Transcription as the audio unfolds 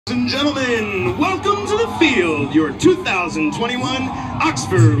And gentlemen, welcome to the field, your 2021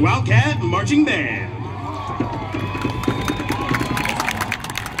 Oxford Wildcat Marching Band.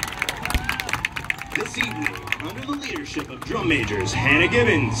 This evening, under the leadership of drum majors Hannah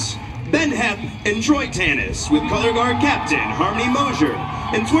Gibbons, Ben Hepp, and Troy Tanis, with color guard captain Harmony Mosier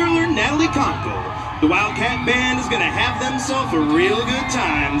and twirler Natalie Conkle, the Wildcat Band is going to have themselves a real good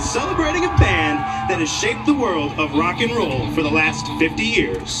time celebrating a band that has shaped the world of rock and roll for the last 50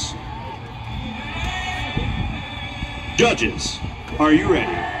 years. Judges, are you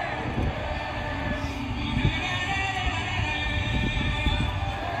ready?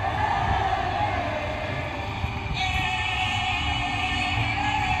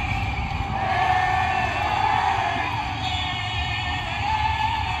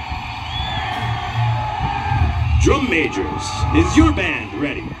 Drum majors, is your band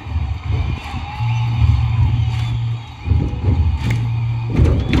ready?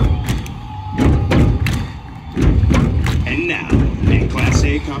 And now, in Class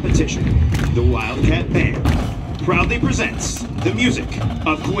A competition, the Wildcat Band proudly presents the music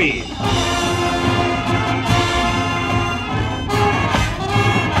of Queen.